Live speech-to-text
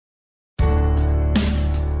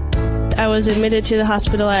I was admitted to the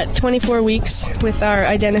hospital at 24 weeks with our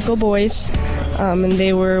identical boys, and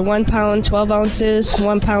they were 1 pound 12 ounces,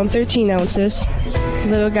 1 pound 13 ounces,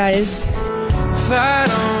 little guys. If I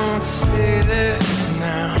don't say this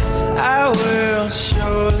now, I will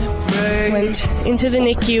surely break. Went into the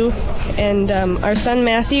NICU, and our son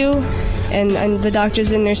Matthew and the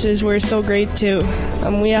doctors and nurses were so great too.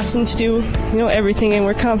 We asked him to do, everything, and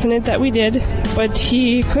we're confident that we did. But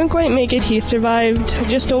he couldn't quite make it. He survived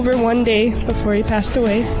just over 1 day before he passed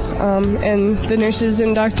away. And the nurses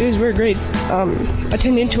and doctors were great,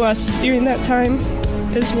 attending to us during that time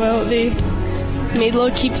as well. They made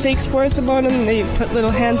little keepsakes for us about him. They put little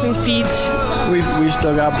hands and feet. We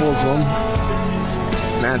still got both of them.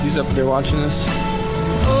 Matthew's up there watching us.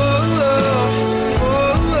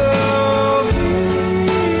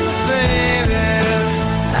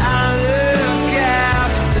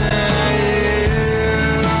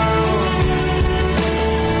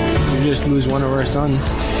 Just lose one of our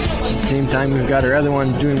sons. At the same time, we've got our other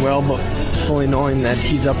one doing well, but fully knowing that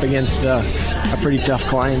he's up against a pretty tough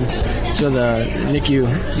climb. So the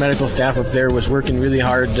NICU medical staff up there was working really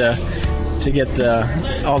hard to get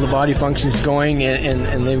all the body functions going,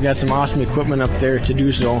 and they've got some awesome equipment up there to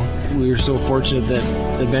do so. We were so fortunate that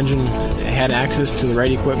Benjamin had access to the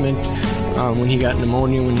right equipment when he got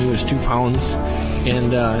pneumonia when he was 2 pounds.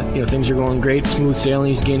 And things are going great, smooth sailing,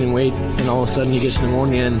 he's gaining weight, and all of a sudden he gets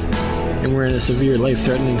pneumonia, and we're in a severe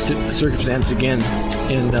life-threatening circumstance again.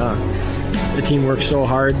 And the team worked so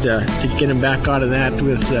hard to get him back out of that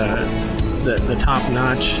with the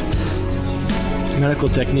top-notch medical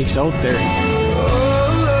techniques out there.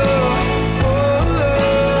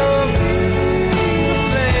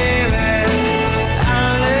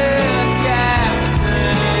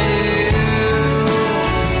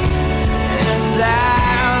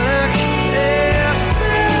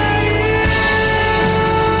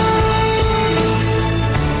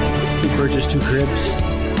 Purchased 2 cribs.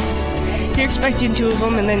 You're expecting 2 of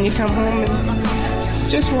them, and then you come home and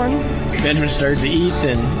just 1. Benjamin started to eat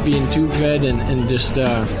and being tube fed, and just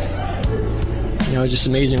just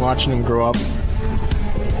amazing watching them grow up.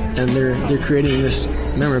 And they're creating this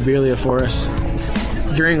memorabilia for us.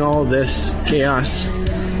 During all this chaos,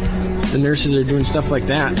 the nurses are doing stuff like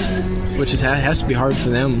that, which has to be hard for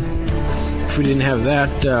them. If we didn't have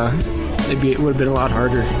that, it would have been a lot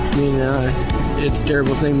harder. I mean, it's a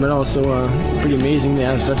terrible thing, but also pretty amazing to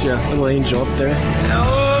have such a little angel up there.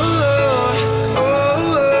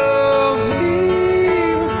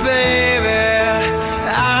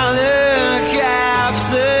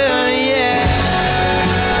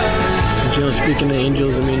 Speaking of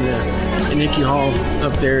angels, I mean, the NICU hall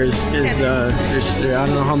up there is there's I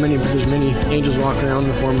don't know how many, but there's many angels walking around in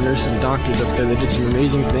the form of nurses and doctors up there. They did some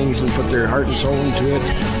amazing things and put their heart and soul into it,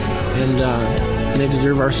 and they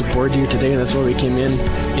deserve our support here today, and that's why we came in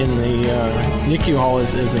the NICU hall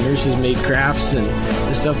as the nurses made crafts and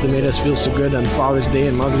the stuff that made us feel so good on Father's Day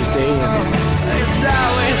and Mother's Day. It's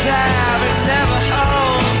always having never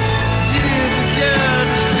home to begin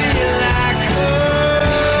to feel like home.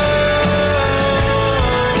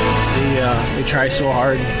 They try so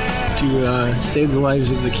hard to save the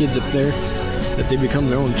lives of the kids up there that they become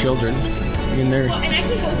their own children. I mean,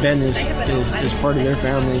 Ben is part of their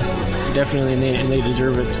family. Definitely, and they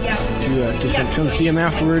deserve it to come see them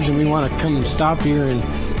afterwards, and we want to come stop here and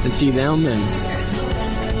see them.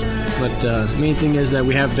 But the main thing is that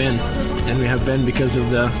we have Ben, and we have Ben because of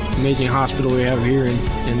the amazing hospital we have here,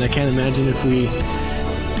 and I can't imagine if we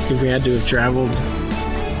had to have traveled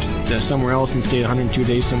to somewhere else and stayed 102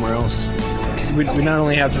 days somewhere else. We not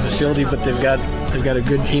only have the facility, but they've got a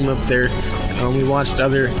good team up there. We watched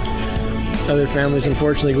other families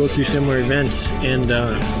unfortunately go through similar events, and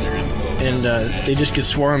they just get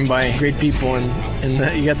swarmed by great people, and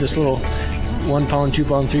you got this little 1 pound, 2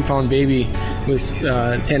 pound, 3 pound baby with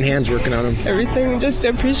 10 hands working on him. Everything, just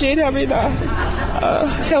appreciate having a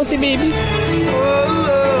healthy baby. Oh,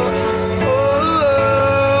 Lord.